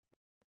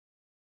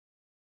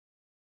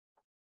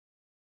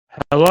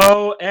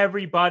Hello,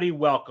 everybody.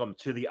 Welcome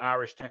to the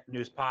Irish Tech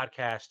News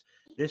Podcast.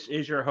 This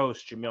is your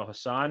host, Jamil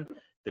Hassan,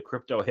 the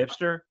crypto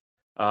hipster,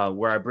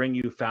 where I bring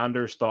you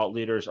founders, thought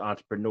leaders,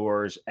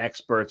 entrepreneurs,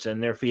 experts in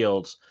their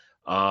fields,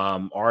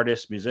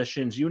 artists,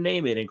 musicians, you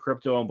name it, in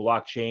crypto and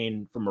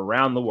blockchain from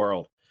around the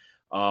world.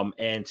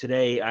 And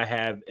today I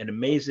have an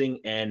amazing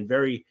and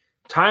very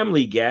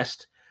timely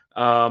guest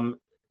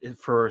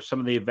for some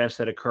of the events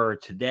that occur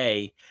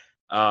today.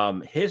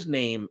 His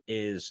name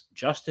is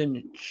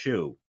Justin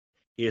Choo.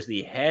 He is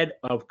the head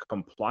of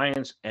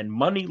compliance and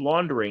money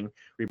laundering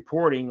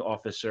reporting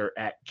officer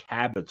at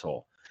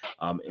Cabital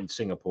in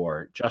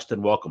Singapore.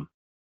 Justin, welcome.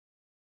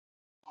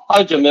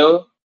 Hi,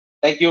 Jamil.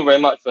 Thank you very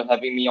much for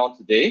having me on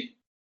today.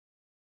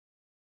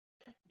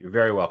 You're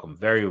very welcome.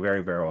 Very,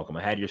 very, very welcome.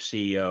 I had your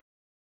CEO.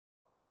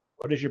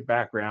 What is your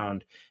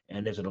background,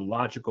 and is it a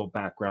logical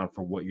background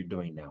for what you're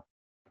doing now?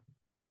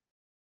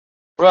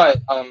 Right,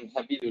 I'm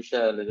happy to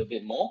share a little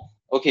bit more.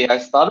 Okay, I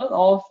started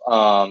off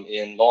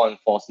in law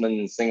enforcement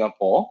in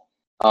Singapore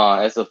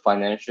as a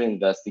financial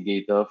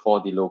investigator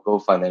for the local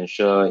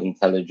financial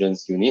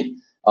intelligence unit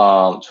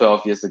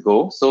 12 years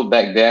ago. So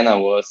back then I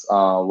was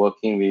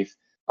working with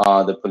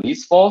the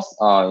police force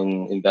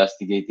in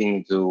investigating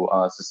into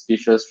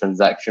suspicious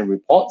transaction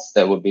reports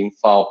that were being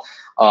filed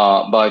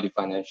by the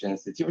financial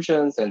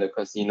institutions and the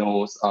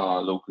casinos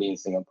locally in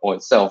Singapore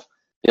itself.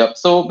 Yep.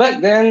 So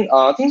back then,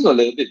 things were a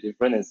little bit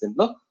different and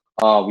simpler.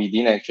 We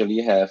didn't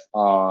actually have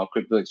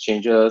crypto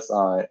exchanges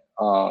going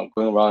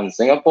around in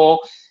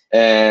Singapore,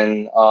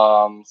 and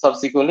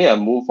subsequently, I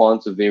moved on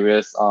to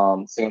various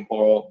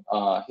Singapore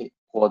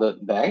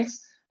headquartered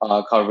banks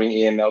covering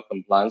AML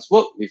compliance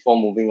work before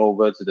moving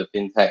over to the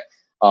fintech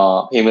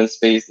payment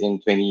space in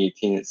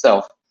 2018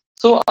 itself.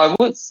 So I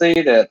would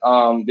say that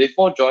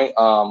before joining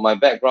my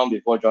background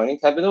before joining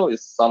Capital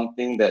is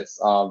something that's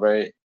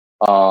very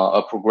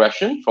a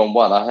progression from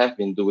what I have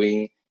been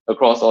doing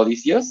across all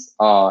these years.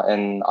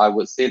 And I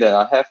would say that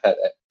I have had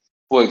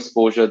full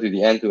exposure to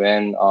the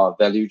end-to-end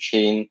value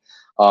chain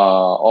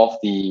of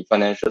the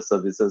financial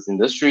services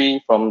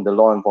industry from the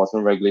law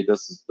enforcement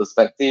regulators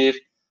perspective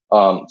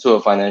to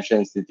a financial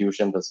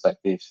institution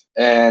perspective.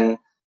 And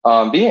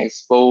being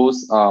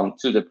exposed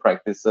to the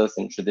practices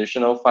in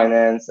traditional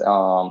finance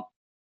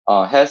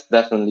has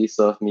definitely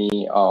served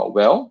me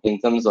well in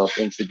terms of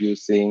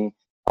introducing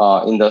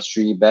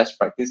industry best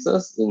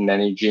practices in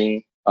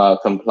managing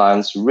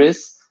compliance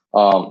risk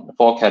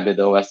for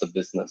Capital as a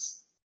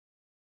business.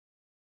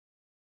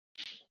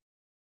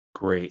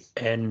 Great.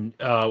 And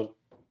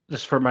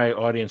this for my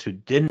audience who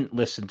didn't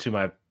listen to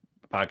my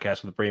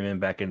podcast with Bremen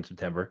back in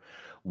September.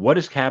 What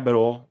is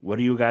Capital? What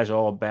are you guys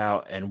all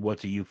about? And what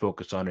do you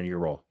focus on in your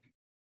role?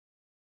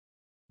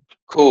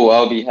 Cool.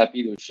 I'll be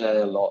happy to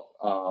share a lot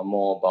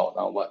more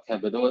about what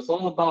Capital is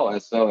all about,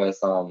 as well as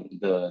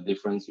the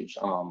difference which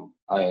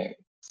I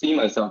see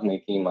myself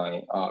making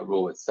my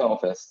role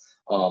itself as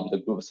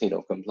the group's head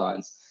of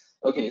compliance.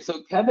 Okay,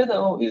 so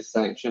Capital is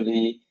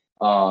actually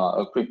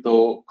a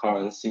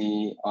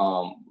cryptocurrency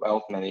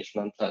wealth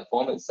management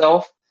platform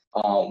itself.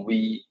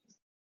 We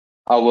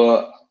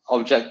Our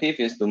objective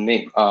is to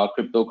make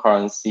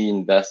cryptocurrency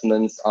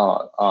investments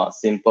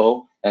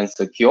simple and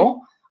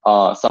secure,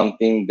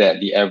 something that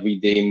the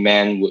everyday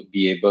man would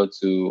be able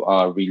to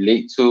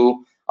relate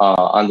to,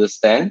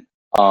 understand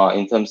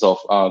in terms of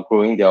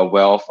growing their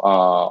wealth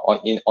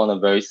on a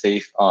very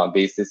safe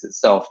basis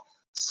itself.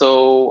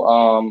 So,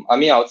 I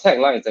mean, our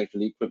tagline is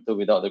actually crypto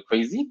without the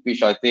crazy,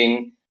 which I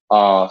think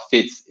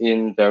fits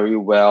in very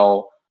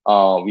well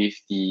with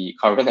the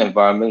current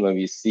environment when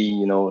we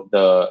see,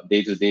 the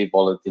day-to-day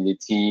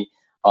volatility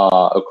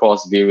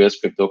across various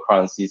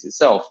cryptocurrencies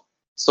itself.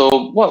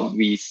 So what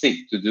we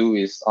seek to do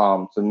is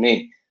to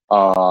make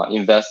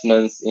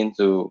investments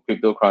into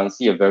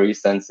cryptocurrency a very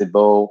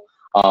sensible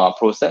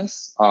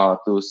process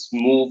to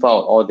smooth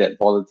out all that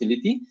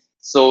volatility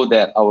so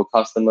that our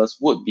customers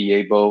would be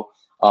able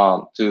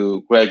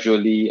to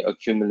gradually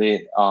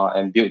accumulate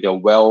and build their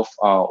wealth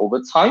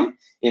over time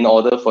in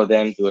order for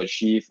them to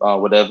achieve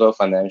whatever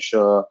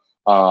financial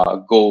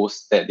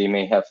goals that they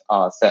may have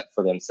set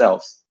for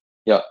themselves.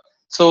 Yeah.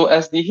 So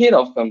as the head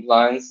of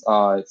compliance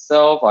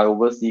itself, I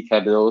oversee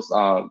Capital's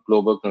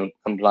global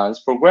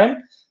compliance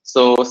program.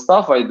 So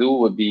stuff I do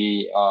would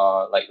be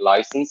like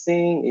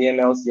licensing,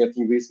 AML,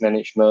 CFT risk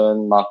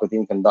management,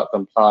 marketing conduct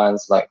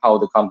compliance, like how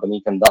the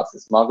company conducts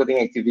its marketing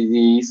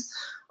activities,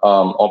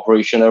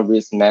 operational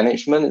risk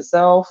management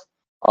itself.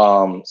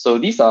 So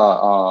these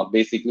are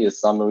basically a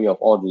summary of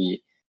all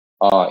the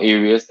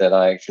areas that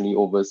I actually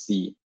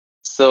oversee.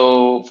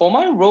 So for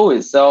my role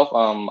itself,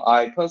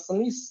 I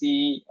personally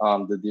see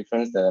the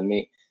difference that I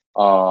make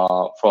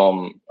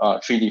from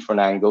three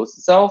different angles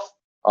itself,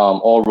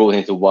 all rolled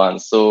into one.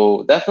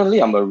 So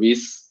definitely I'm a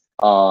risk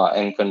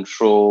and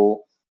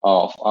control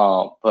of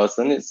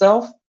person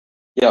itself.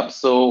 Yep.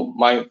 So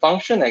my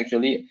function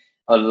actually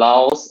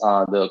allows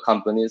the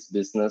company's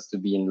business to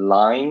be in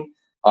line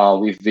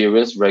with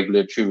various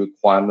regulatory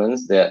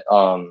requirements that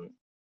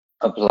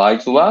apply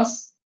to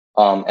us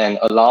and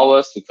allow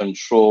us to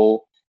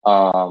control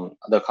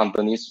the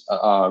company's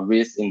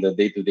risk in the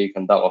day-to-day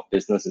conduct of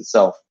business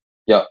itself.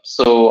 Yeah,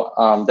 so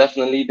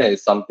definitely that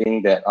is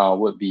something that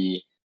would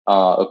be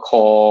a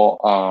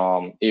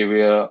core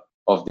area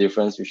of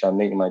difference which I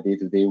make in my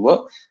day-to-day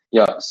work.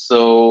 Yeah,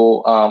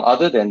 so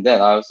other than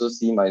that, I also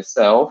see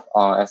myself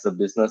as a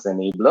business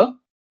enabler.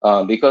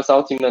 Because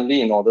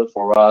ultimately, in order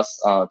for us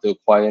to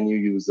acquire new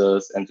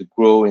users and to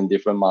grow in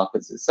different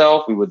markets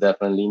itself, we would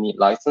definitely need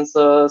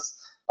licenses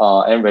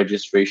and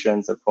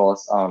registrations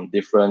across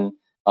different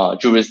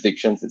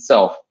jurisdictions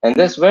itself. And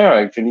that's where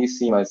I actually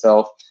see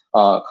myself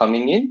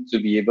coming in to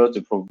be able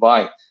to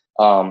provide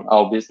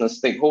our business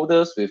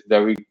stakeholders with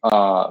very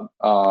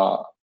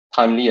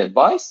timely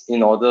advice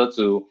in order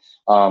to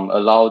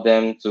allow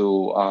them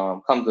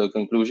to come to a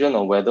conclusion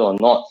on whether or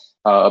not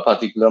a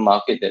particular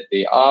market that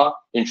they are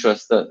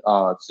interested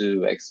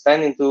to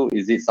expand into.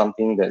 Is it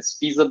something that's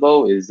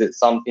feasible? Is it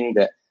something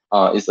that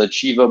is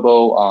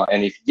achievable?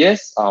 And if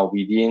yes,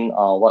 within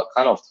what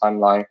kind of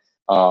timeline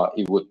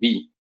it would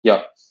be.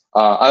 Yeah.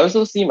 I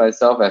also see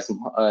myself as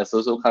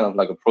also kind of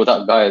like a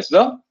product guy as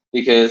well,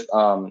 because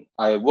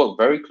I work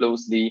very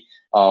closely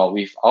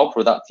with our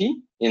product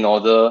team in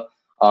order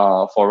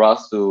for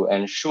us to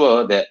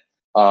ensure that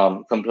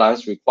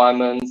compliance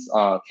requirements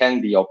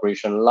can be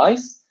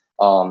operationalized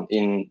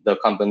in the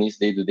company's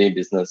day-to-day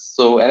business.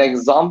 So an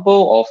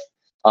example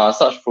of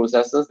such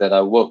processes that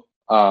I work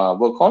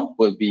on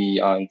would be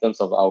in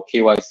terms of our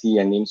KYC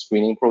and name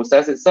screening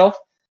process itself,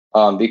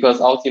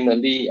 because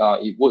ultimately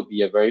it would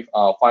be a very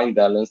fine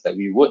balance that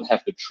we would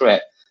have to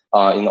tread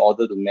in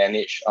order to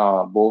manage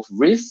both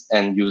risk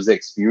and user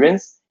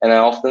experience. And I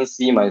often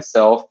see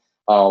myself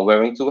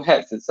wearing two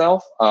hats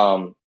itself,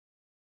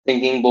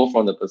 thinking both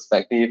from the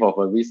perspective of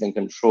a risk and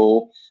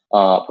control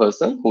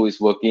person who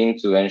is working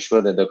to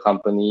ensure that the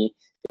company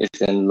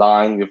is in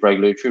line with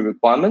regulatory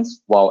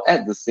requirements, while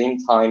at the same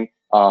time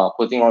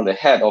putting on the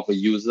hat of a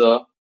user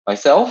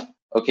myself,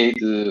 okay,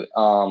 to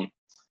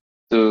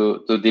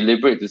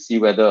deliberate to see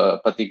whether a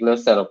particular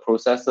set of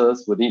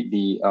processes would it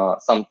be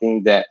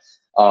something that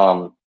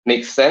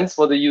makes sense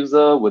for the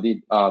user, would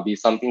it be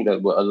something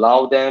that will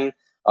allow them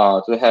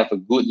to have a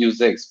good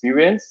user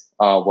experience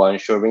while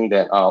ensuring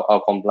that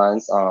our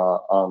compliance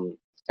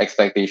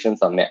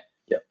expectations are met.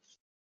 Yeah.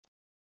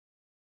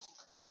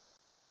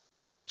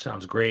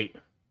 Sounds great.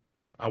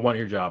 I want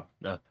your job.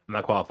 I'm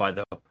not qualified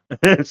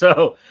though.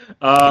 So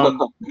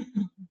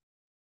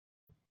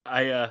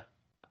I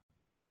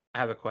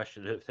have a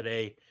question.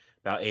 Today,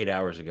 about 8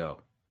 hours ago,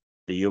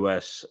 the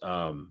U.S.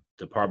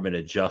 Department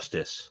of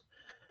Justice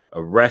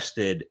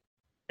arrested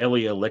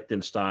Ilya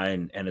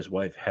Lichtenstein and his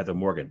wife Heather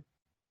Morgan.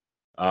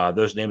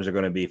 Those names are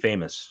going to be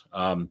famous.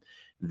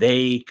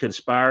 They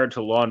conspired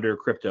to launder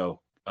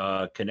crypto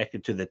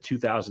connected to the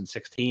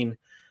 2016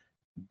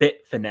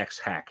 Bitfinex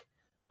hack.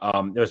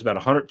 There was about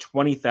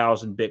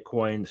 120,000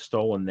 Bitcoin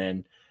stolen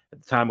then.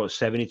 At the time, it was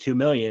 72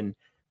 million.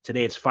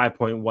 Today, it's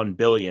 5.1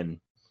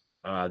 billion.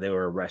 They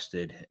were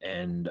arrested.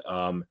 And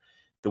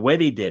the way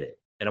they did it,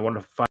 and I want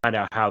to find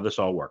out how this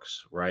all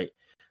works, right,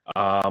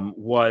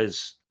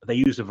 was they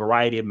used a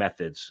variety of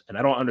methods. And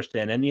I don't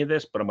understand any of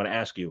this, but I'm going to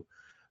ask you.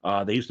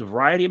 They used a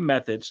variety of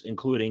methods,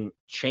 including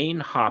chain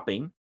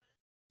hopping,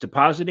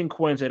 depositing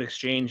coins at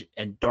exchange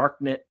and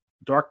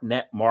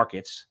darknet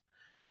markets,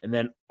 and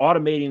then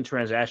automating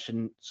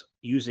transactions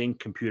using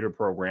computer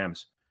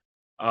programs.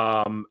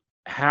 What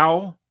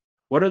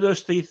are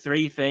those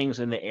three things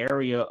in the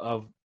area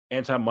of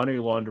anti-money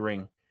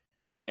laundering,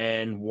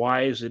 and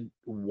why do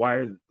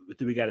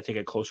we got to take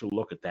a closer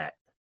look at that?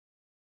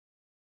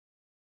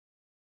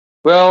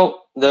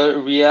 Well, the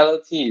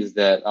reality is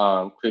that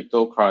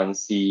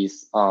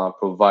cryptocurrencies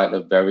provide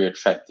a very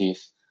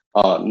attractive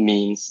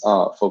means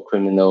for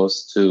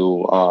criminals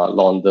to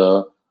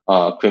launder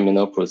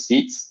criminal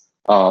proceeds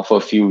for a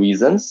few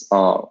reasons.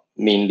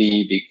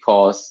 Mainly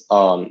because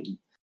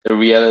the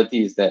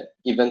reality is that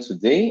even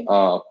today,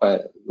 quite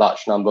a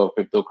large number of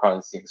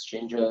cryptocurrency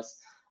exchanges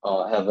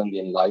haven't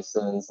been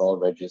licensed or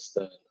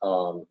registered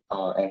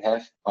and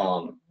have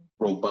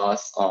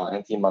robust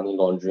anti-money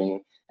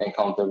laundering and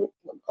counter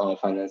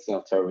financing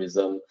of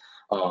terrorism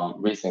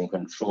risk and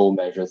control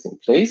measures in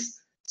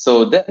place.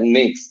 So that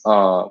makes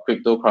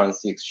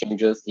cryptocurrency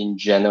exchanges in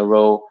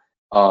general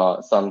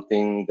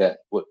something that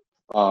would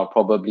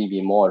probably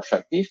be more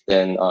attractive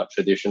than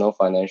traditional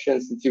financial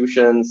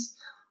institutions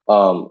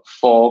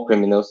for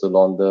criminals to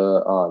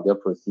launder their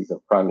proceeds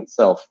of crime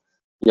itself.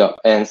 Yeah,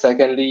 and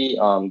secondly,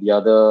 the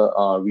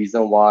other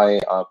reason why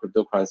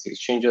cryptocurrency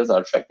exchanges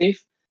are attractive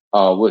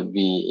would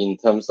be in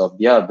terms of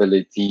their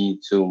ability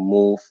to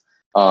move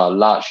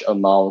large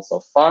amounts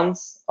of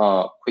funds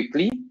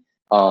quickly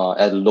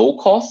at low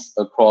cost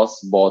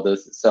across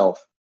borders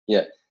itself.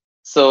 Yeah.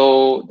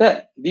 So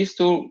these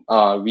two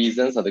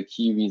reasons are the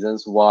key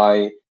reasons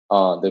why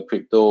the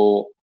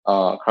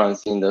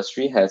cryptocurrency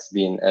industry has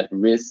been at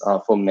risk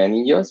for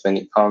many years when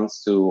it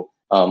comes to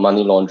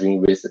money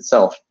laundering risk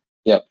itself.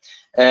 Yeah.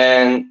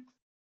 And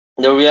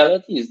the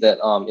reality is that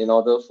in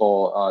order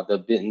for the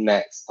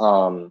BitMEX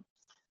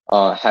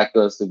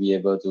hackers to be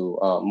able to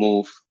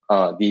move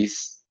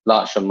these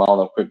large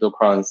amount of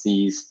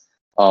cryptocurrencies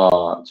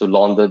to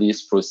launder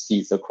these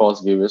proceeds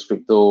across various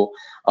crypto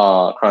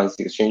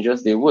currency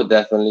exchanges, they would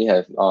definitely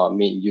have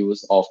made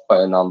use of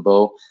quite a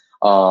number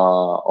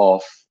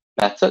of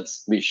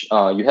methods, which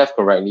you have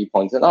correctly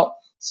pointed out.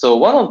 So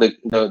one of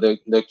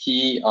the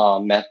key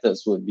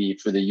methods would be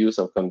through the use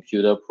of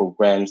computer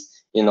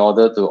programs in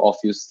order to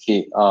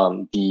obfuscate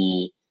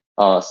the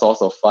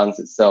source of funds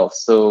itself.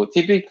 So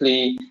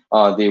typically,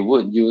 they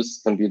would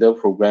use computer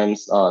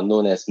programs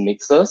known as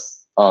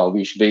mixers,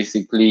 which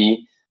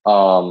basically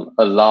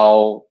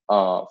allow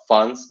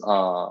funds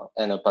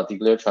and a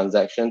particular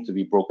transaction to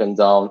be broken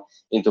down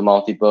into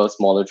multiple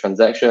smaller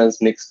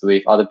transactions mixed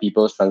with other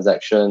people's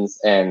transactions,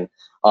 and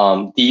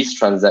these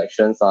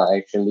transactions are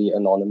actually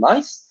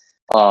anonymized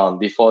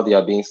before they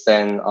are being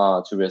sent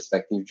to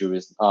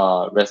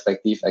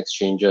respective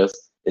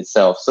exchanges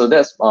itself. So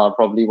that's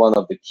probably one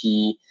of the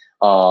key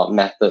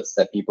methods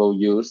that people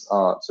use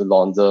to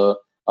launder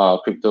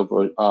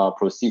crypto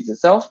proceeds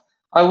itself.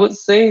 I would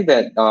say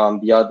that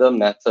the other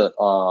method,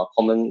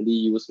 commonly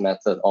used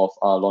method of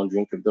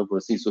laundering crypto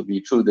proceeds would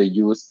be through the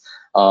use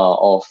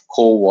of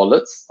cold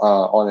wallets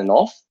on and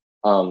off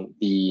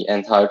the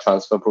entire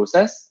transfer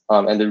process.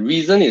 And the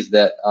reason is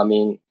that, I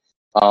mean,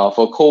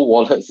 for cold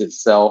wallets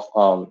itself,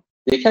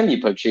 they can be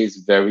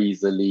purchased very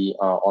easily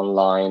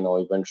online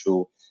or even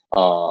through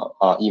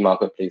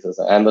e-marketplaces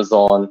like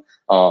Amazon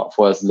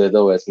for as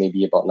little as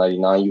maybe about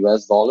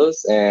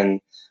 $99. And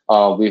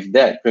with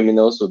that,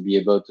 criminals will be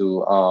able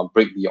to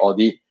break the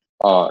audit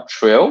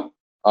trail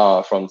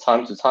from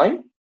time to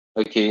time,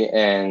 okay,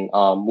 and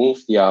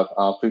move their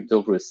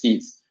crypto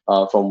proceeds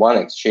from one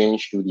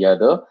exchange to the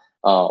other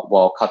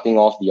while cutting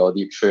off the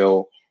audit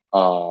trail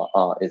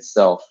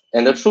itself.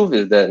 And the truth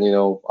is that, you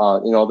know,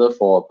 in order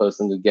for a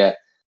person to get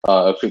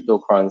a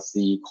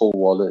cryptocurrency cold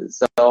wallet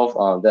itself,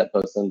 that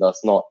person does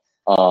not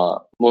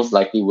most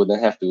likely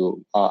wouldn't have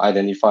to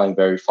identify and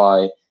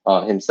verify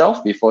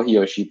himself before he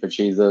or she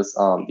purchases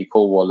the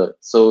cold wallet.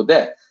 So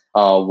that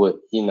would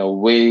in a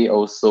way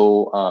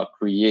also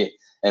create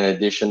an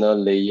additional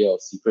layer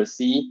of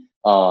secrecy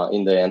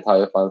in the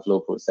entire fund flow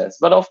process.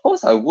 But of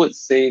course, I would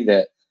say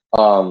that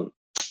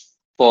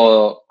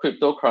for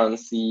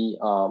cryptocurrency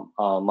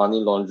money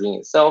laundering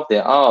itself,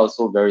 there are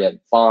also very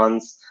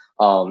advanced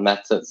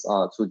methods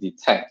to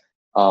detect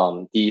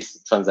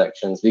these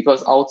transactions,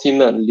 because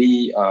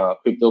ultimately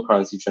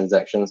cryptocurrency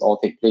transactions all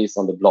take place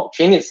on the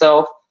blockchain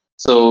itself.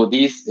 So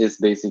this is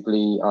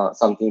basically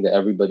something that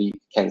everybody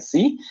can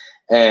see.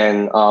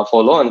 And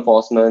for law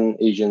enforcement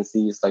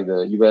agencies like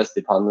the US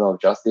Department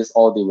of Justice,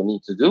 all they will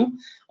need to do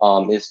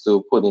is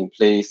to put in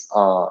place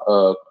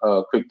a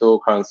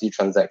cryptocurrency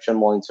transaction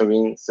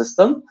monitoring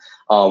system,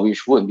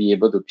 which would be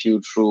able to peel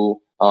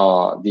through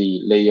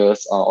the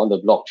layers on the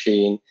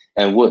blockchain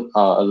and would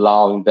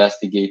allow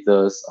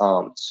investigators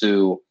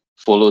to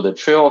follow the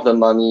trail of the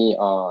money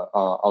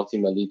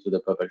ultimately to the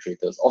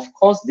perpetrators. Of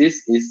course,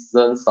 this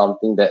isn't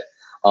something that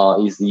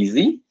is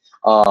easy,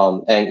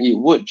 and it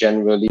would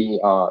generally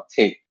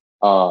take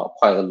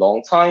quite a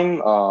long time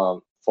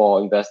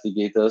for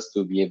investigators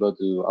to be able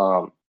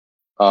to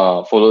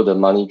follow the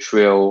money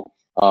trail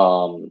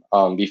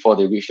before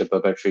they reach the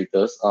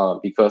perpetrators,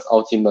 because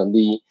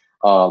ultimately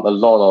a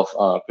lot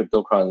of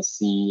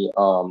cryptocurrency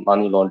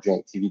money laundering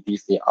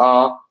activities, they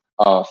are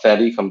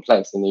fairly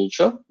complex in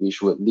nature,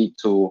 which would lead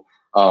to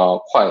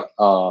quite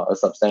a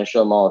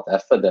substantial amount of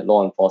effort that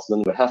law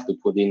enforcement will have to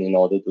put in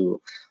order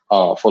to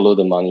follow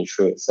the money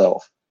trail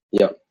itself.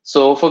 Yeah.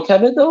 So for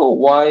Cabital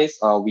wise,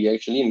 we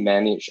actually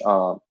manage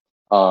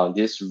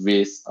this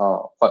risk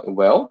quite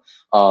well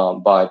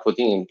by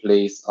putting in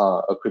place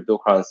a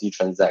cryptocurrency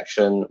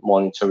transaction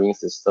monitoring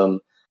system,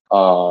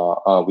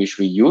 which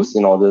we use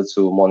in order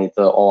to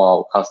monitor all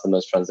our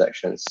customers'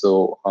 transactions.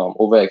 So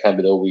over at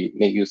Cabital, we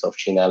make use of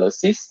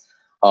Chainalysis,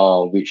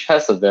 which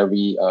has a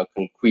very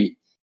concrete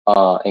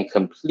and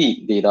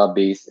complete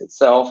database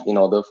itself in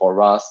order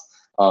for us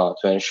to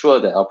ensure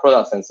that our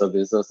products and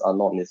services are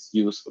not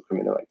misused for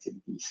criminal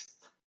activities.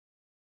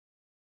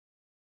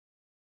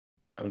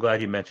 I'm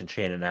glad you mentioned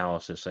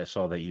Chainalysis. I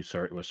saw that you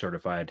were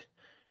certified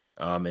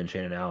in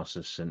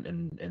Chainalysis,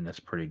 and that's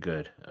pretty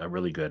good,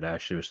 really good. I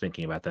actually was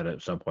thinking about that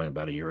at some point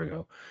about a year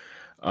ago.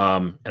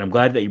 And I'm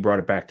glad that you brought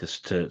it back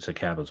to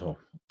Capital.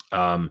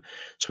 So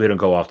we don't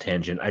go off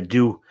tangent. I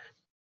do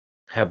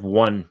have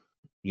one,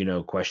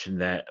 question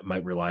that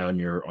might rely on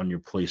your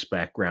police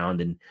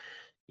background, and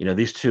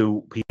these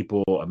two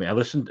people. I mean,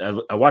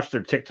 I watched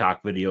their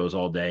TikTok videos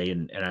all day,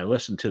 and I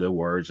listened to the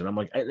words, and I'm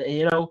like,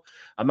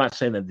 I'm not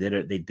saying that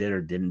they did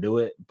or didn't do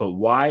it, but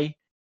why,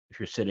 if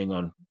you're sitting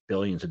on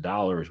billions of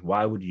dollars,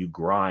 why would you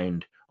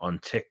grind on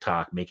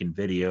TikTok making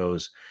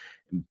videos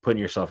and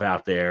putting yourself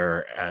out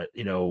there?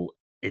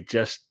 It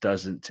just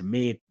doesn't, to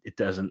me, it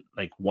doesn't,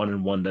 like, 1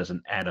 and 1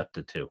 doesn't add up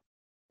to 2.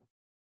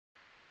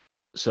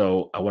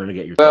 So I wanted to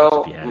get your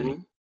thoughts if you had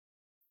any.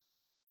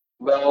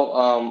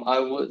 Well, I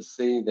would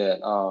say that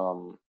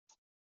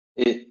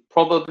it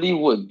probably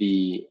would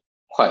be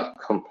quite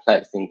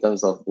complex in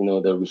terms of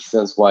the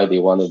reasons why they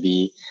want to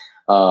be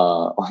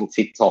on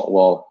TikTok,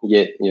 while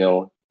yet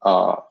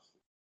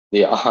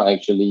they are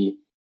actually,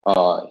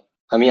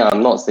 I mean,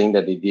 I'm not saying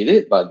that they did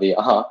it, but they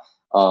are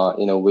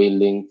in a way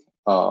linked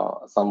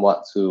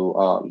somewhat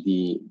to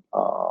the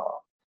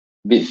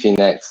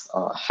Bitfinex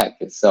hack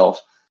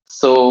itself.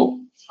 So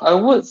I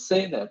would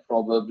say that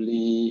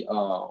probably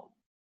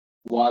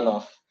one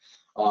of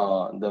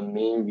the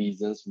main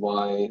reasons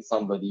why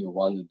somebody would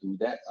want to do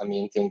that, I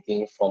mean,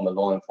 thinking from a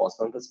law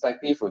enforcement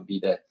perspective, would be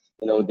that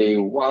they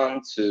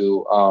want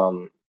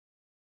to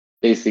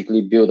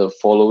basically build a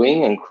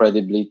following and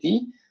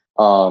credibility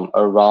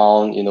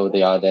around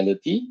their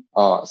identity.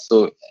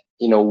 So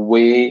in a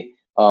way,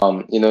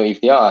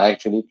 if they are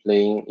actually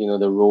playing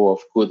the role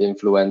of good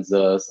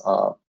influencers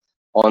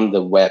on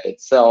the web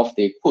itself,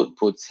 they could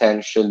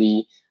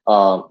potentially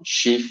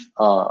shift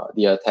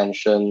the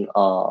attention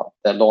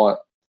that law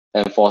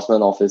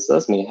enforcement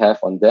officers may have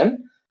on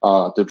them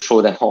to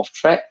throw them off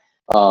track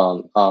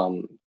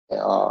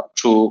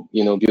through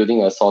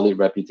building a solid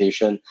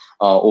reputation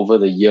over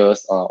the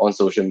years on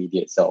social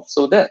media itself.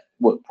 So that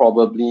would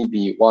probably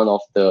be one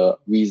of the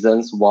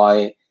reasons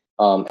why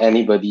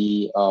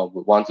anybody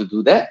would want to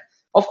do that.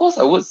 Of course,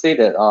 I would say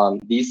that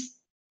these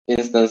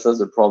instances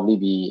would probably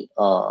be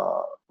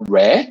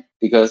rare,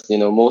 because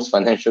most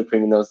financial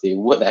criminals, they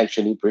would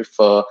actually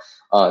prefer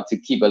to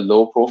keep a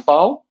low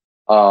profile,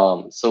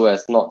 so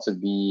as not to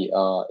be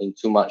in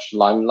too much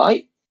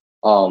limelight,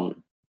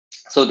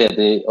 so that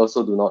they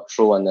also do not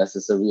throw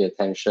unnecessary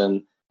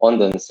attention on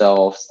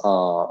themselves to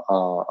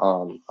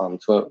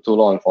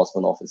law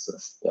enforcement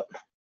officers. Yeah.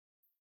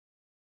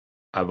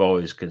 I've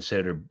always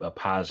considered a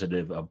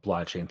positive of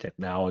blockchain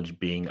technology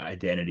being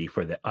identity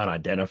for the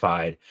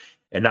unidentified,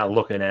 and not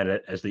looking at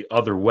it as the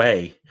other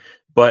way.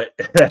 But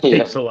that Yeah.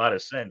 makes a lot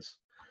of sense.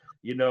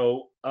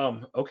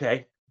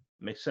 Okay,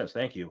 makes sense.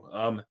 Thank you.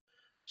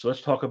 So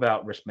let's talk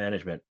about risk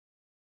management.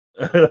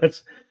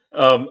 Let's,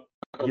 um,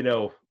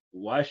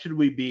 why should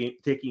we be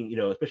taking,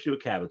 especially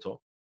with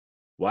Capital,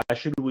 why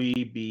should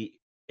we be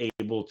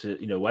able to,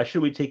 why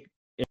should we take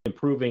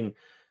improving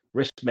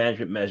risk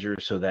management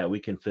measures so that we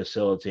can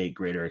facilitate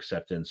greater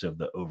acceptance of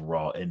the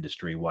overall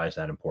industry? Why is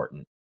that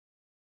important?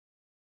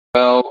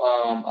 Well,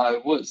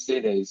 I would say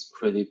that it's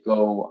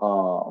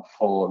critical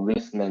for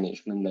risk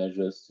management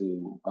measures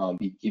to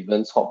be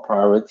given top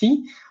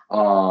priority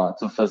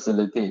to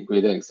facilitate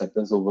greater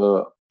acceptance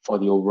for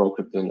the overall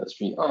crypto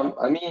industry.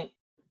 I mean,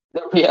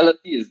 the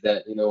reality is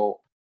that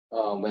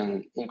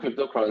when in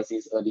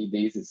cryptocurrencies early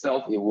days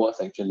itself, it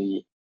was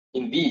actually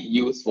indeed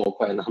used for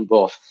quite a number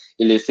of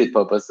illicit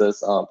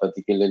purposes,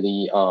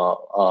 particularly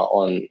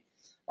on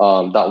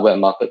dark web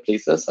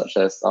marketplaces such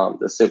as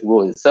the Silk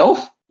Road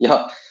itself.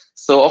 Yeah.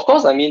 So of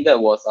course, I mean, that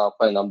was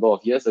quite a number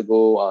of years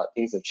ago.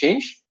 Things have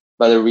changed,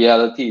 but the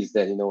reality is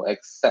that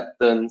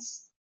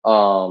acceptance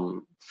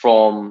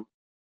from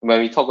when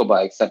we talk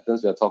about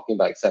acceptance, we are talking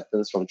about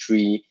acceptance from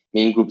three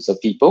main groups of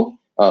people: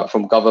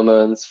 from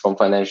governments, from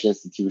financial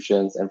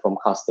institutions, and from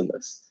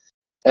customers.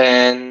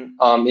 And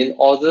in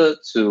order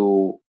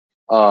to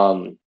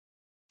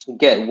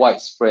get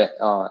widespread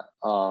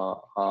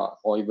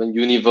or even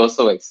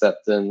universal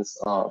acceptance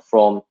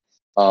from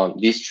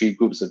these three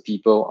groups of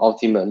people,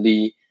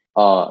 ultimately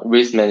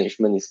risk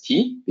management is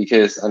key,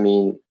 because I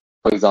mean,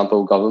 for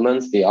example,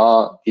 governments, they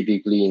are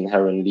typically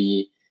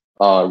inherently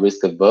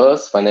risk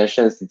averse.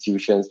 Financial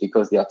institutions,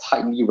 because they are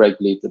tightly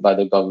regulated by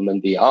the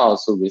government, they are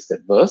also risk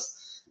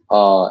adverse.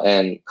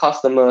 And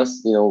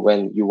customers,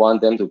 when you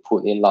want them to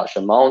put in large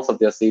amounts of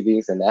their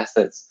savings and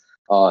assets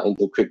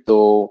into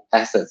crypto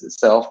assets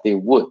itself, they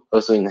would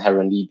also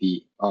inherently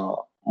be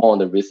more on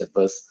the risk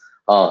averse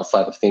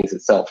side of things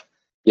itself.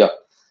 Yeah.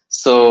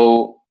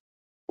 So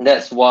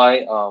that's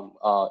why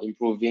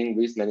improving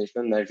risk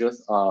management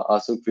measures are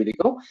so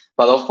critical.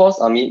 But of course,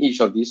 I mean, each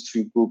of these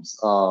three groups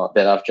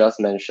that I've just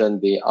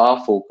mentioned, they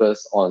are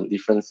focused on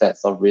different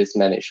sets of risk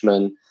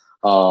management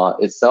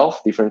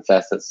itself, different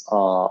facets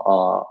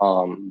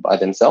by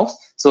themselves.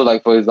 So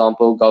like, for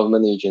example,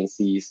 government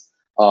agencies,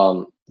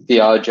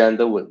 their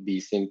agenda would be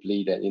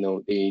simply that,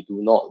 they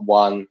do not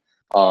want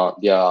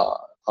their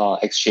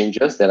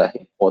exchanges that are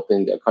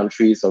important in their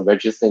countries or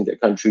registered in their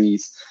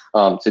countries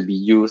to be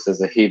used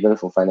as a haven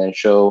for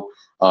financial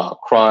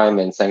crime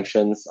and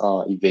sanctions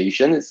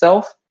evasion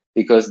itself,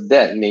 because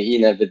that may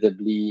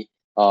inevitably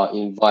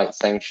invite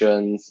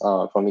sanctions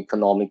from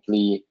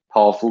economically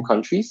powerful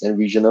countries and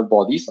regional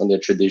bodies on their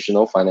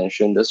traditional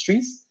financial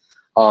industries.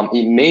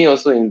 It may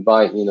also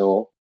invite,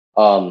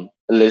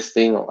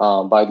 listing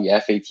by the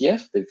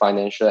FATF, the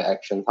Financial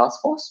Action Task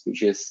Force,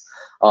 which is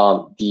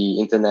the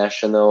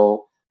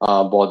international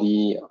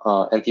body,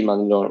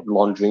 anti-money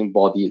laundering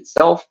body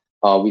itself,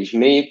 which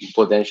may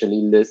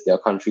potentially list their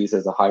countries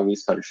as a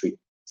high-risk country.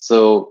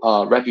 So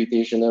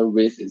reputational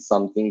risk is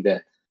something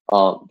that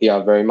they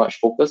are very much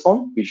focused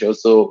on, which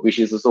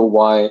is also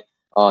why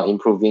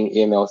improving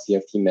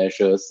AML/CFT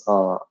measures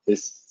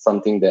is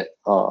something that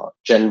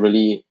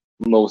generally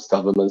most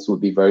governments would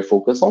be very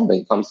focused on when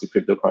it comes to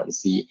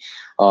cryptocurrency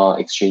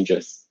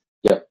exchanges.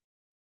 Yeah.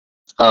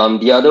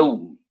 The other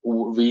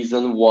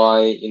reason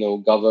why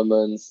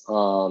governments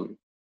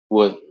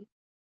would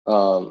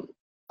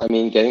I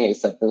mean, getting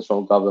acceptance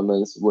from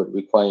governments would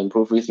require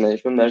improved risk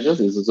management measures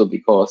is also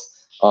because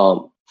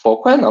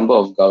for quite a number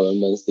of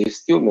governments, they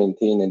still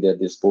maintain at their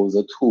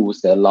disposal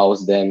tools that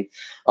allows them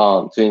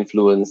to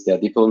influence their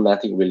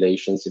diplomatic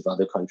relations with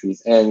other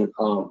countries. And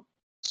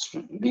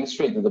being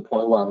straight to the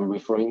point, what I'm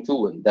referring to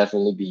would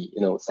definitely be,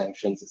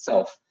 sanctions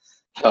itself.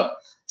 Yeah.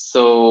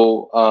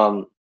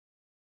 So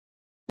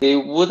they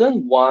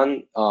wouldn't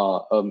want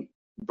a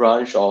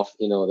branch of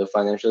the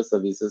financial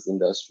services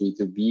industry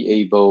to be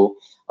able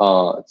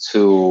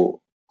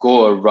to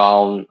go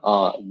around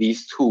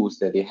these tools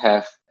that they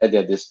have at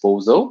their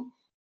disposal.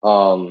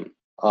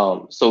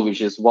 So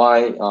which is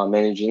why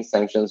managing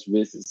sanctions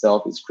risk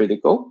itself is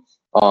critical,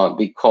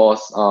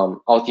 because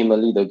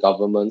ultimately the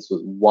governments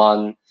would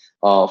want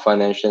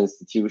financial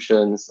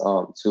institutions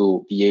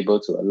to be able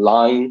to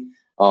align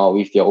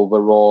with their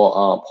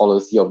overall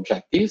policy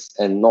objectives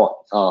and not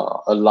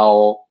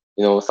allow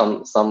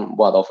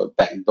somewhat of a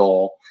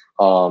backdoor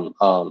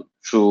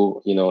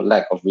through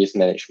lack of risk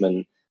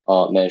management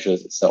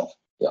measures itself.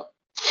 Yeah.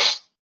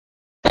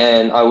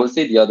 And I would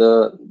say the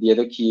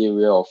other key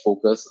area of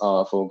focus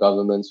for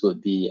governments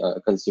would be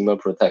consumer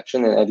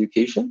protection and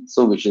education.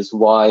 So which is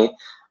why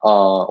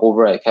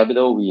over at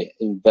Cabital we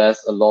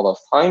invest a lot of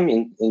time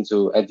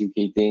into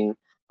educating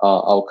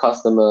our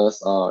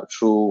customers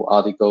through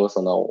articles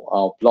on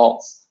our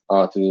blogs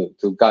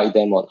to guide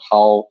them on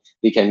how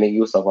they can make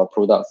use of our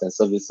products and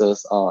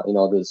services in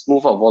order to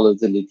smooth out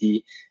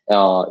volatility,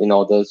 in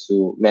order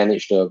to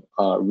manage the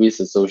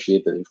risk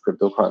associated with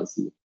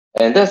cryptocurrency.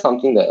 And that's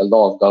something that a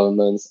lot of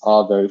governments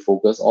are very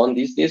focused on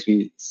these days.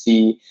 We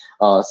see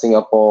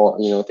Singapore,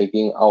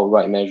 taking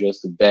outright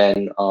measures to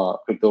ban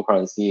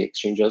cryptocurrency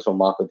exchanges from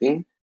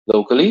marketing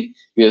locally.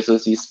 We also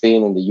see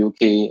Spain and the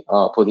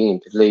UK putting in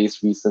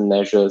place recent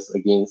measures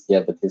against the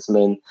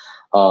advertisement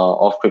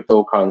of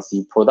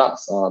cryptocurrency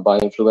products by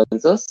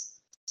influencers.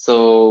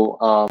 So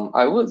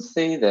I would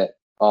say that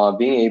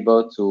being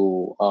able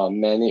to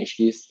manage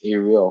this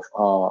area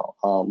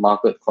of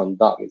market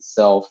conduct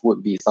itself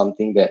would be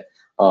something that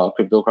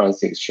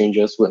cryptocurrency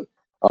exchanges would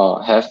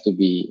have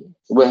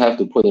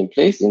to put in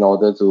place in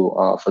order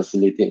to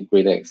facilitate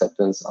greater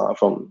acceptance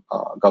from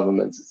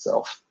governments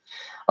itself.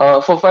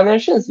 For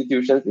financial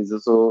institutions, it's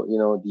also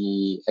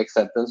the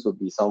acceptance would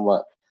be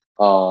somewhat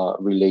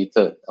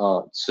related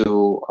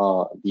to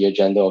the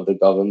agenda of the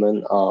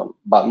government,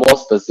 but more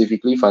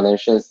specifically,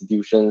 financial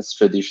institutions,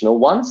 traditional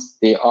ones,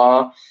 they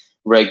are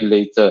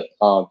regulated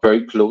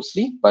very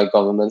closely by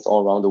governments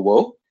all around the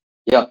world.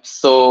 Yep.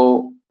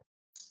 So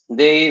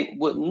they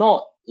would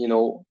not,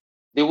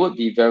 they would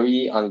be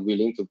very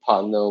unwilling to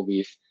partner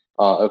with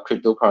a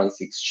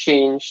cryptocurrency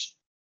exchange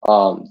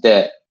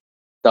that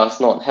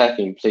does not have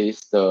in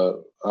place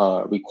the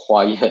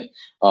required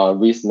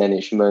risk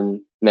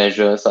management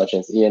measures such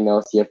as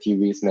AML,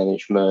 CFT risk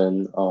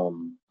management,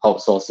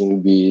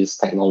 outsourcing risk,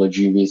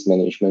 technology risk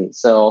management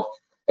itself,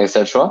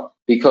 etc.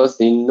 Because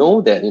they know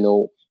that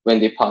when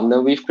they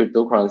partner with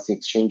cryptocurrency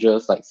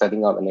exchanges, like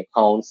setting up an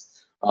account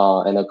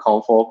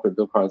for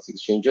cryptocurrency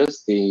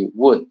exchanges, they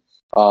would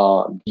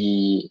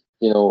be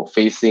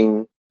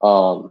facing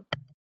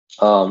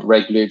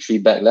regulatory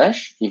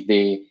backlash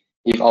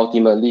if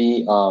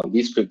ultimately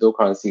these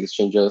cryptocurrency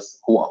exchanges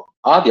who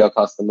are their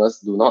customers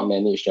do not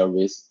manage their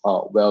risk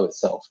well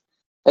itself.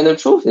 And the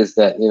truth is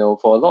that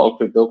for a lot of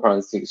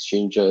cryptocurrency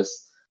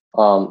exchanges,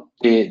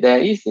 there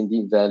is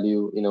indeed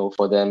value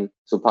for them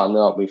to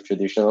partner up with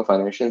traditional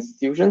financial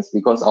institutions,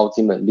 because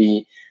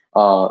ultimately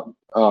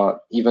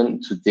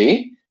even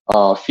today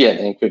fiat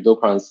and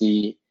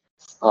cryptocurrency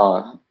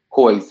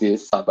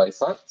coexist side by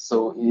side.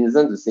 So it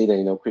isn't to say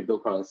that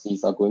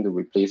cryptocurrencies are going to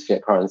replace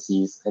fiat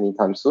currencies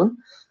anytime soon.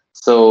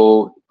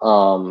 So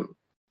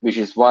which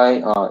is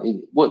why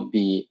it would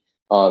be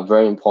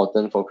very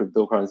important for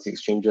cryptocurrency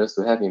exchanges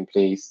to have in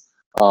place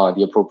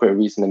the appropriate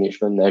risk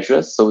management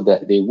measures, so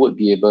that they would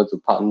be able to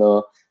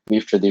partner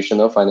with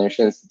traditional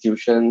financial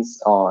institutions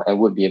and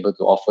would be able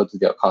to offer to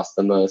their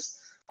customers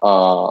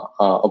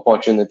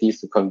opportunities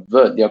to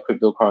convert their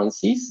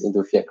cryptocurrencies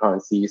into fiat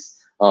currencies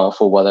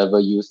for whatever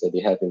use that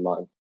they have in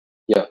mind.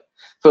 Yeah.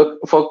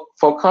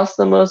 For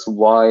customers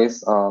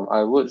wise,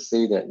 I would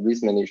say that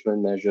risk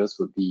management measures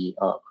would be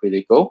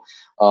critical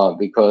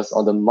because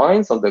on the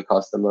minds of the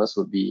customers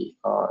would be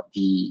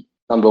the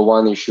number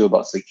one issue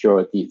about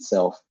security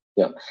itself.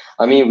 Yeah,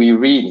 I mean, we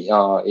read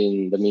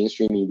in the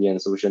mainstream media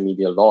and social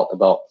media a lot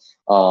about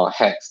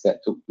hacks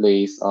that took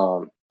place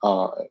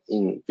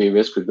in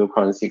various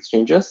cryptocurrency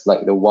exchanges,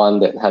 like the one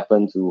that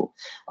happened to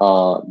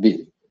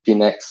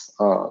Bitfinex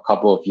a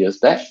couple of years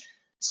back.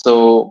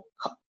 So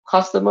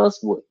customers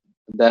would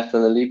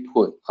definitely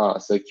put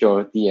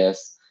security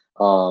as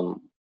top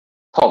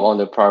on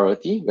the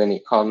priority when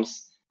it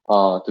comes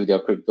to their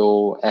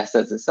crypto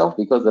assets itself,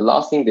 because the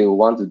last thing they will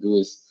want to do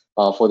is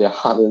for their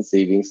hard-earned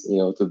savings,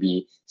 to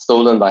be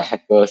stolen by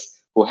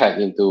hackers who hack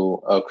into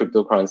a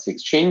cryptocurrency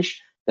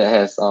exchange that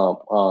has a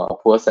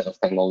poor set of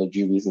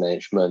technology risk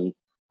management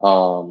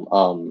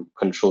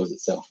controls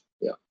itself.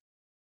 Yeah.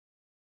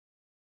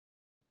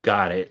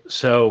 Got it.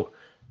 So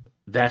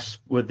That's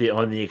with the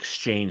on the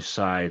exchange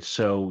side.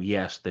 So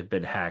yes, they've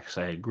been hacks.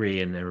 I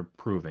agree, and they're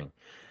improving.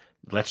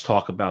 Let's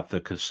talk about the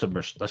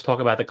customers. Let's talk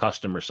about the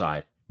customer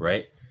side,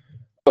 right?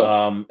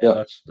 And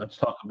Yeah. let's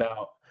talk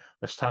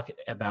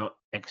about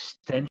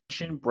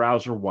extension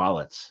browser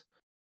wallets.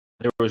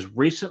 There was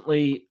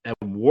recently a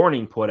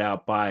warning put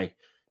out by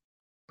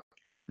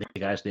the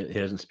guy's name. He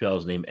doesn't spell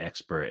his name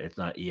expert. It's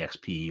not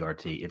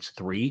expert. It's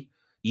three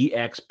Mm-hmm.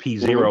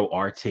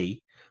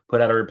 exp0rt.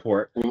 Put out a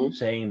report Mm-hmm.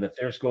 saying that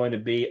there's going to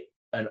be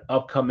an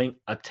upcoming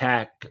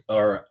attack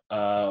or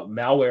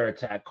malware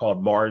attack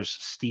called Mars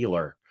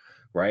Stealer,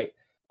 right?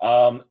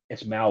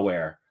 It's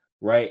malware,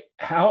 right?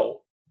 How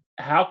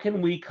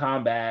can we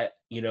combat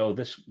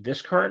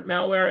this current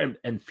malware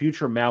and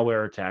future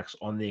malware attacks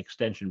on the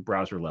extension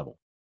browser level?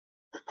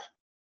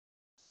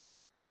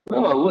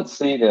 Well, I would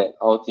say that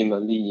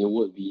ultimately it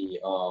would be,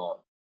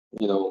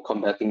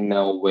 combating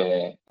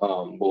malware,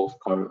 both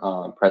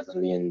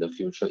presently and in the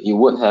future. It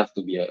would have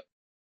to be a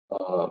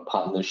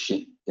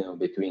partnership,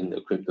 between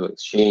the crypto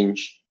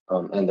exchange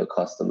and the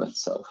customer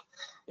itself.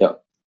 Yeah.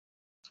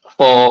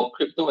 For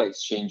crypto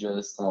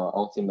exchanges,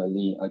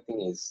 ultimately, I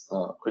think it's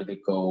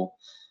critical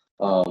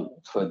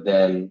for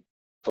them,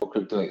 for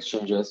crypto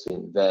exchanges to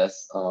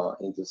invest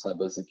into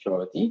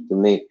cybersecurity, to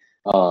make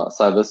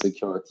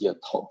cybersecurity a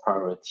top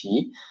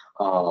priority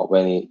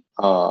when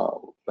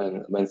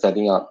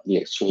setting up the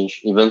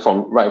exchange, even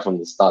right from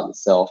the start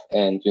itself,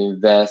 and to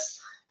invest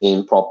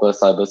in proper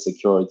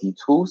cybersecurity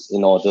tools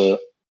in order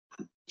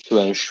to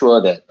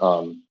ensure that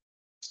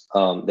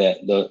that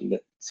the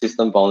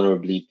system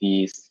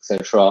vulnerabilities,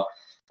 etc.,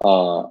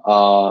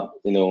 are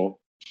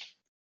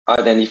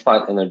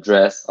identified and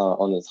addressed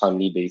on a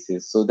timely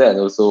basis. So that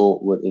also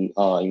would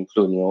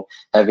include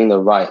having the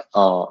right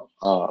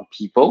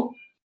people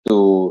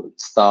to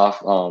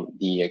staff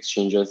the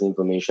exchange's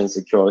information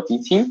security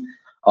team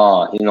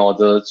in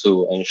order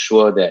to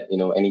ensure that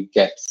any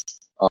gaps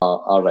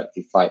are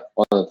rectified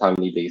on a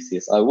timely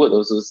basis. I would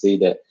also say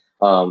that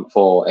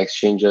for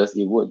exchanges,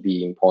 it would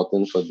be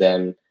important for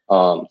them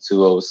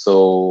to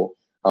also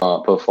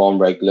perform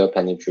regular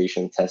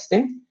penetration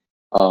testing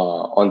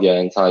on their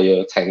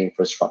entire tech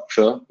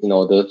infrastructure in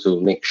order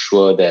to make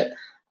sure that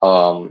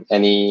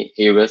any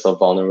areas of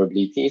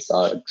vulnerabilities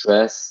are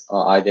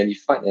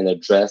identified and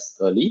addressed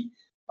early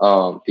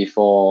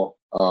before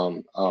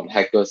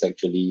hackers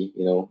actually,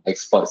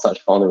 exploit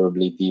such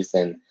vulnerabilities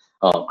and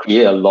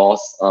create a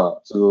loss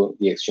to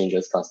the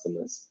exchange's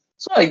customers.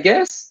 So I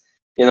guess,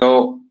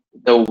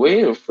 the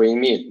way to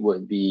frame it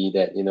would be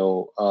that,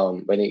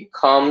 when it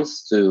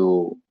comes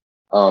to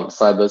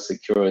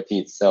cybersecurity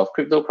itself,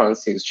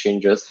 cryptocurrency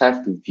exchanges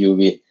have to view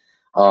it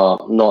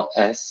not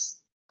as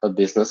a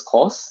business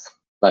cost,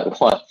 like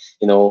what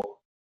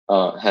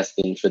has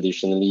been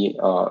traditionally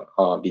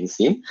been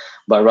seen,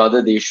 but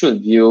rather they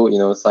should view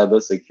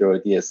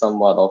cybersecurity as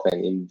somewhat of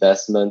an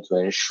investment to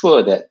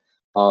ensure that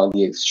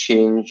the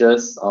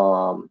exchanges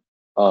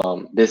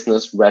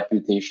business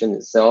reputation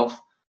itself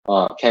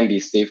can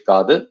be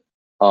safeguarded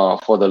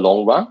for the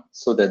long run,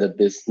 so that the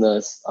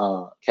business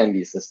can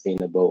be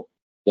sustainable.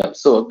 Yeah,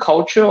 so a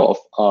culture of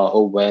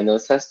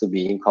awareness has to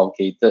be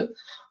inculcated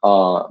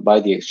by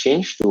the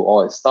exchange to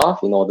all its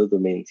staff in order to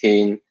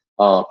maintain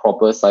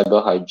proper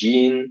cyber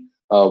hygiene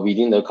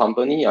within the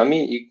company. I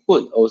mean, it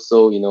could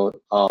also,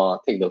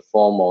 take the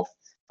form of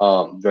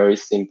very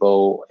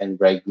simple and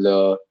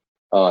regular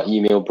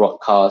email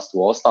broadcast to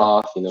all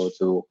staff,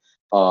 to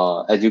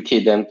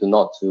educate them to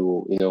not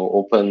to,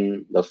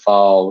 open the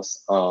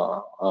files,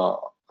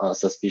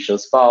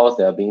 suspicious files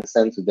that are being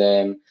sent to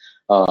them,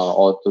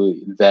 or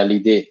to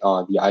validate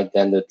the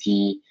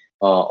identity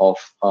of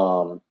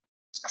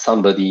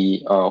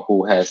somebody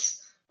who has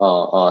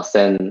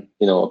sent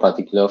a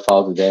particular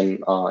file to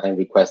them and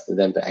requested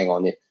them to act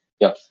on it.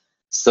 Yeah.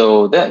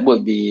 So that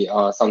would be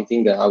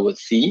something that I would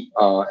see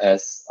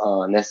as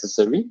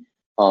necessary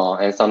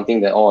and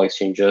something that all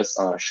exchanges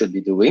should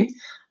be doing.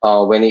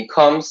 When it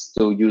comes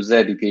to user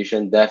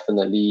education,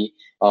 definitely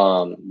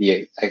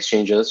the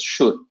exchanges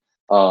should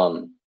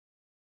um,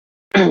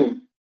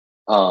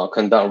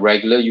 conduct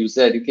regular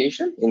user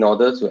education in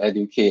order to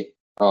educate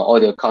all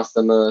their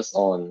customers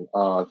on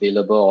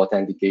available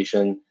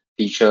authentication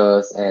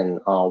features and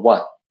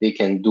what they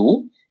can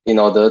do in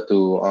order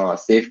to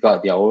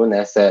safeguard their own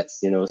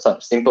assets.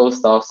 Such simple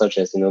stuff such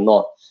as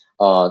not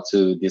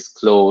to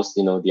disclose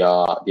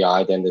their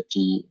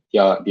identity,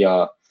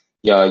 their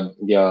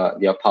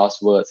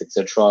passwords,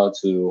 etc.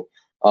 to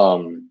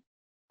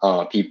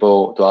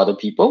other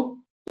people.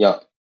 Yeah.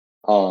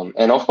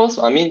 And of course,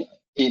 I mean,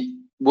 it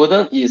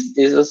wouldn't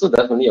is also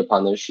definitely a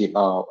partnership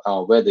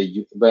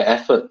where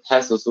effort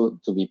has also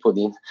to be put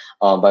in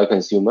by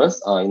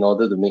consumers in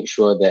order to make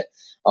sure that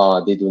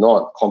they do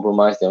not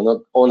compromise their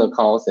own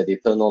accounts, that they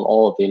turn on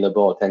all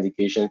available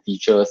authentication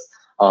features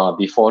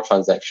before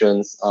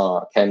transactions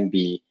can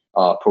be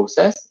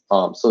processed.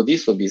 So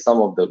these would be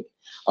some of the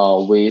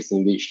ways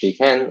in which they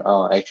can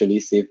actually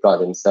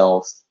safeguard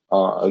themselves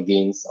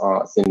against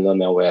similar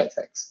malware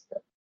attacks.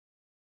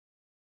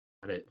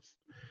 Got it.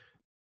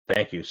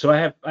 Thank you. So I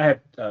have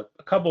a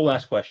couple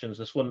last questions.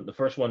 The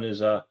first one is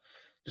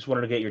just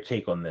wanted to get your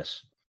take on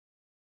this.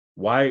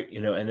 Why,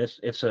 and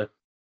it's a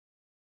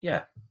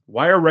yeah,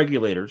 why are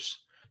regulators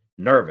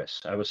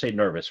nervous? I would say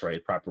nervous,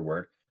 right? Proper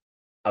word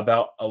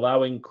about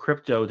allowing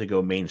crypto to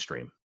go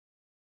mainstream.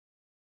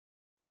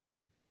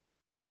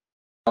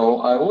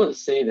 I would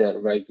say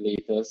that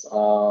regulators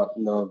are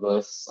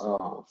nervous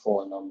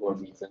for a number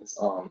of reasons.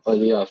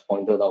 Earlier, I've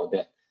pointed out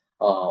that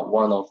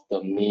one of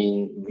the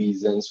main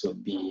reasons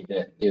would be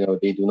that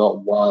they do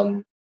not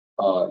want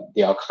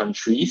their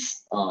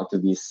countries to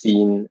be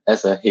seen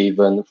as a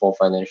haven for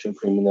financial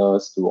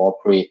criminals to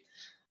operate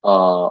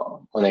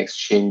on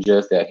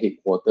exchanges that are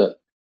headquartered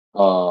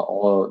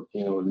or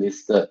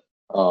listed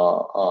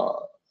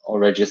or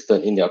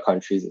registered in their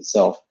countries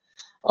itself.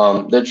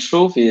 The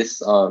truth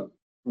is,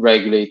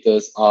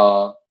 regulators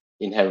are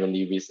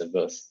inherently risk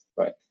averse,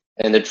 right?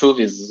 And the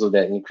truth is also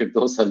that in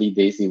crypto's early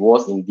days, it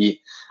was indeed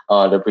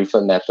the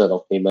preferred method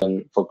of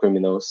payment for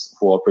criminals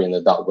who operate in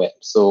the dark web.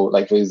 So,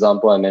 like for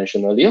example, I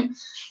mentioned earlier,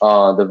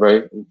 the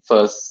very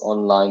first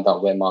online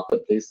dark web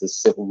marketplace, the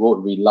Silk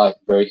Road, relied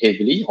very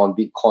heavily on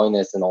Bitcoin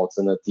as an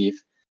alternative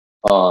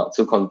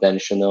to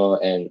conventional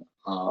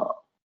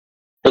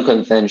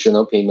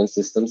payment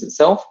systems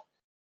itself.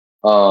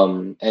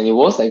 And it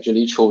was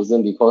actually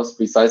chosen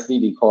precisely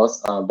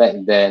because back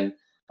then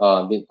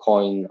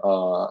Bitcoin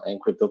and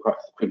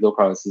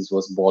cryptocurrencies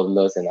was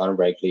borderless and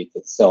unregulated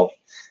itself.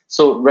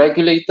 So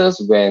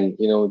regulators, when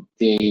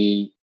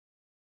they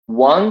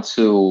want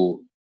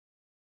to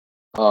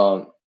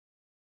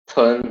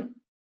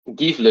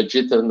give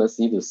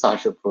legitimacy to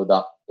such a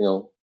product,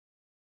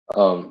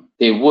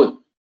 they would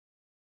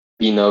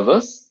be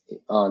nervous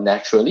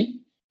naturally,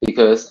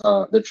 because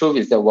the truth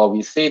is that while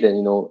we say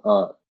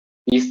that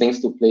these things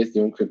took place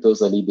during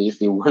crypto's early days,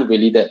 they weren't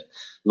really that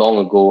long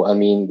ago. I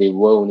mean, they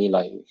were only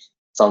like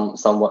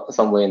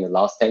somewhere in the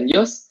last 10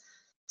 years.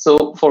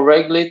 So for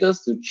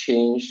regulators to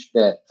change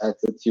that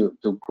attitude,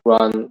 to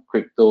grant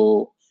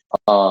crypto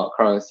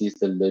currencies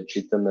the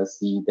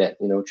legitimacy that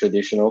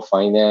traditional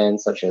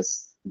finance such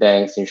as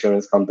banks,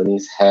 insurance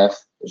companies have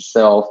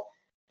itself,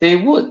 they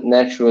would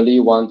naturally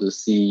want to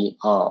see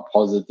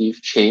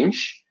positive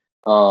change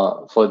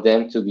for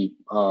them to be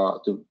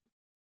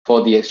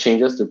for the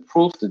exchanges to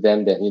prove to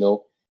them that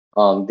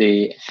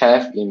they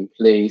have in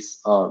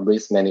place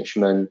risk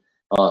management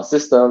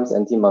systems,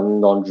 anti-money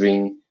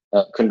laundering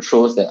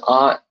controls that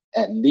are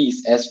at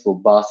least as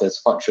robust as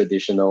what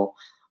traditional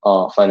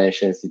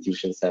financial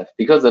institutions have.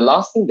 Because the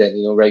last thing that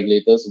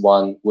regulators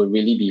want would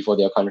really be for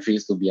their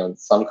countries to be on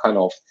some kind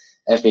of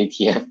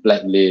FATF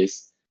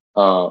blacklist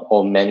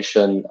or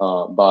mentioned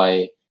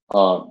by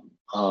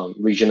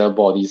regional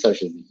bodies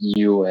such as the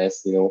EU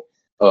as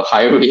a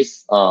high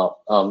risk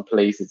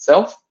place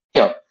itself.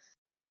 Yeah,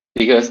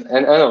 because at the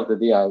end of the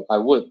day, I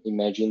would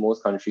imagine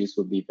most countries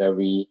would be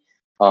very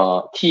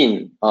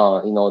keen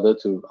in order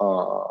to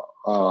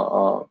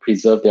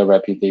preserve their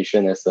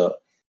reputation as a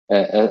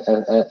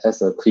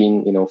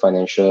clean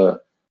financial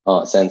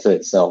center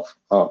itself.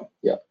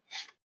 Yeah.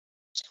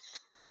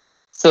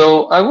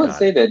 So I would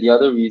say that the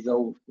other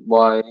reason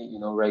why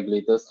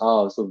regulators are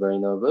also very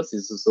nervous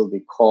is also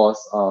because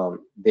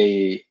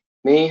they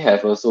may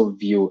have also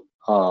viewed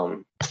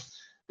the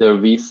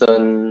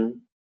recent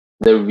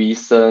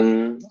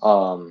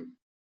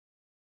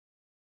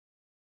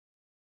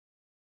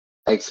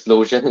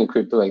explosion in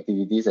crypto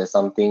activities as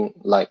something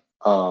like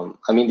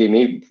I mean, they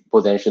may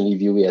potentially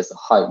view it as a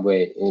hype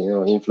where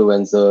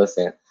influencers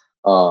and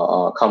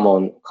come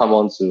on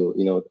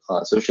to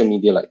social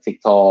media like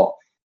TikTok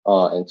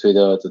and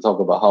Twitter to talk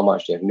about how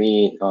much they've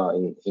made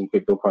in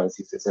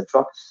cryptocurrencies,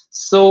 etc.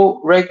 So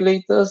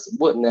regulators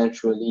would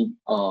naturally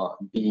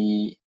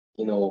be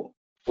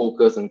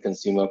focused on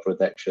consumer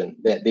protection,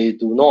 that they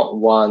do not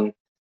want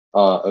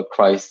a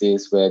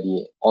crisis where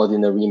the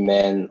ordinary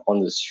man on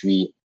the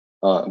street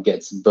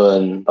gets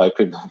burned by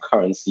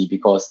cryptocurrency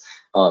because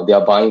they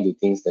are buying the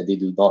things that they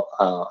do not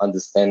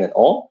understand at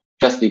all,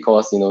 just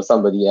because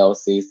somebody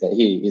else says that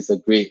hey, it's a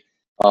great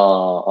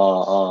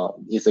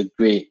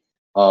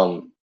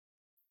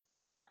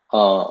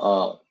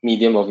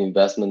medium of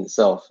investment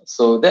itself.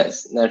 So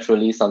that's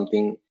naturally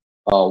something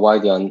why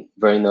they are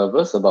very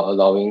nervous about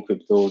allowing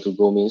crypto to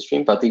go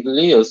mainstream,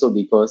 particularly also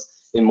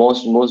because in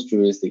most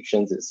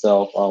jurisdictions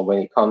itself, when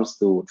it comes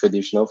to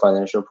traditional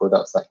financial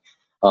products like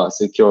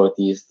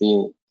securities,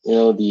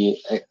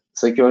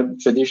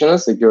 traditional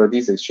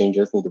securities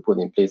exchanges need to put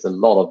in place a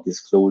lot of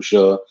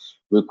disclosure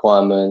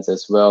requirements,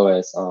 as well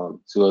as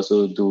to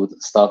also do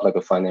stuff like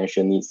a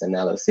financial needs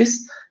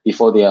analysis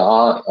before they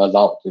are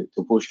allowed to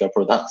push their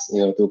products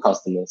to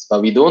customers.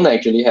 But we don't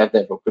actually have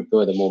that for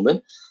crypto at the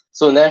moment.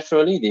 So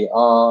naturally they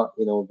are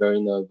very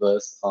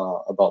nervous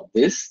about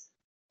this.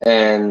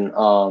 And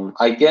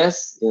I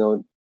guess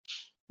it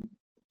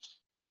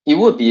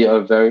would be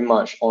a very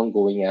much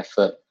ongoing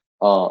effort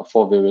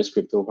for various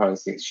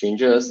cryptocurrency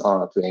exchanges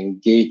to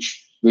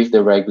engage with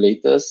the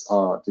regulators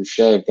to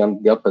share with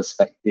them their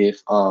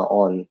perspective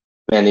on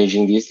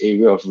managing this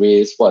area of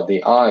risk, what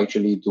they are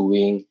actually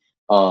doing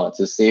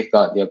to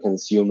safeguard their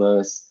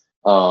consumers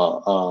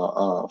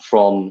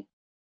from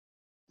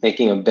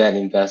making a bad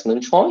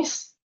investment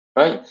choice,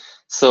 right?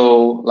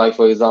 So, like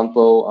for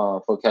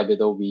example, for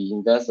Cabital, we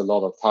invest a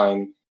lot of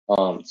time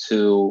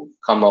to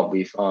come up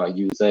with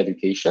user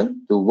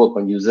education, to work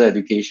on user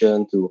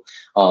education, to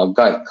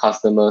guide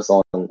customers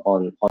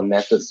on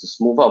methods to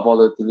smooth out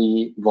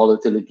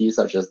volatility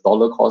such as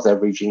dollar cost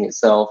averaging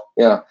itself.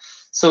 Yeah.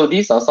 So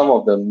these are some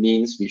of the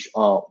means which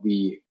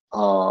we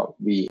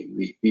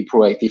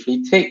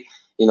proactively take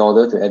in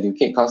order to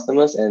educate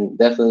customers, and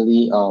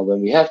definitely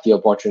when we have the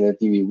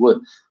opportunity, we would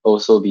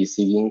also be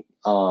seeking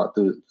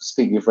to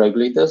speak with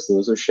regulators to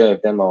also share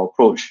with them our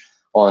approach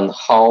on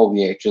how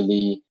we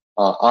actually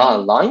are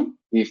aligned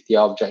with their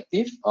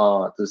objective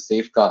to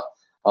safeguard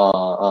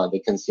the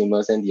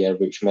consumers and the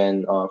average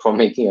man from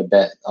making a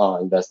bad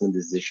investment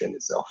decision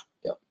itself.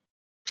 Yeah.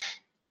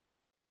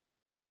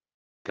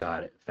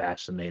 Got it.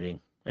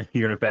 Fascinating.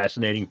 You're in a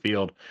fascinating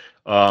field.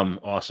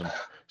 Awesome.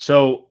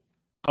 So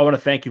I want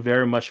to thank you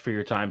very much for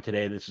your time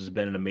today. This has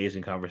been an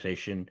amazing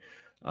conversation.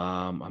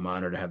 I'm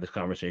honored to have this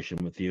conversation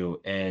with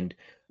you. And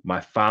my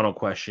final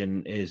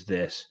question is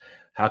this: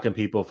 how can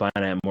people find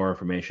out more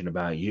information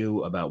about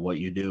you, about what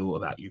you do,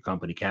 about your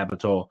company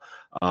Cabital?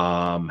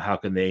 How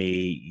can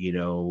they,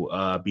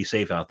 be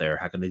safe out there?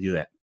 How can they do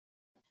that?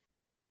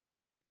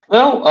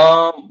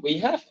 Well, we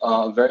have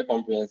a very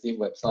comprehensive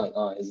website.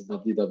 It's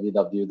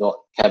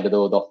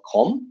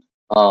www.cabital.com.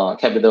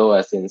 Cabital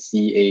as in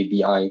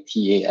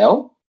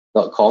Cabital.com.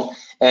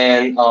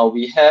 And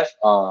we have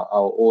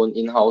our own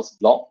in-house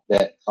blog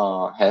that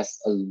has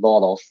a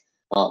lot of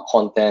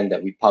content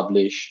that we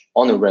publish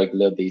on a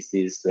regular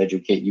basis to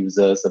educate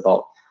users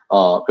about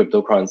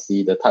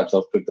cryptocurrency, the types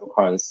of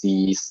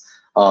cryptocurrencies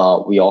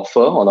we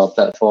offer on our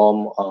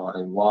platform,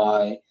 and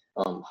why.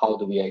 How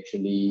do we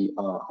actually,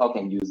 how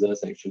can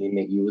users actually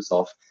make use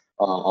of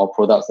our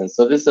products and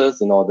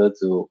services in order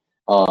to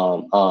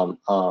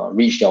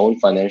reach their own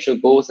financial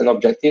goals and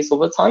objectives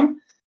over time?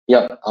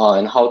 Yeah,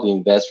 and how to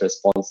invest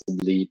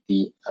responsibly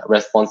in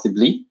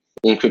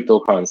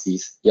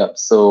cryptocurrencies. Yep.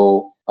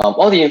 So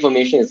all the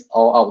information is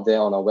all out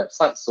there on our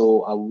website.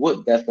 So I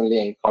would definitely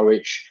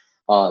encourage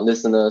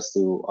listeners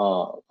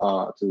to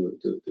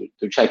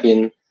check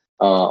in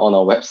on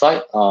our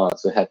website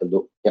to have a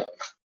look. Yeah.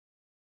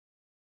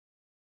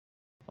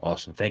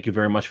 Awesome. Thank you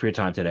very much for your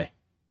time today.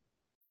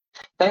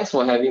 Thanks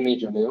for having me,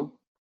 Jamil.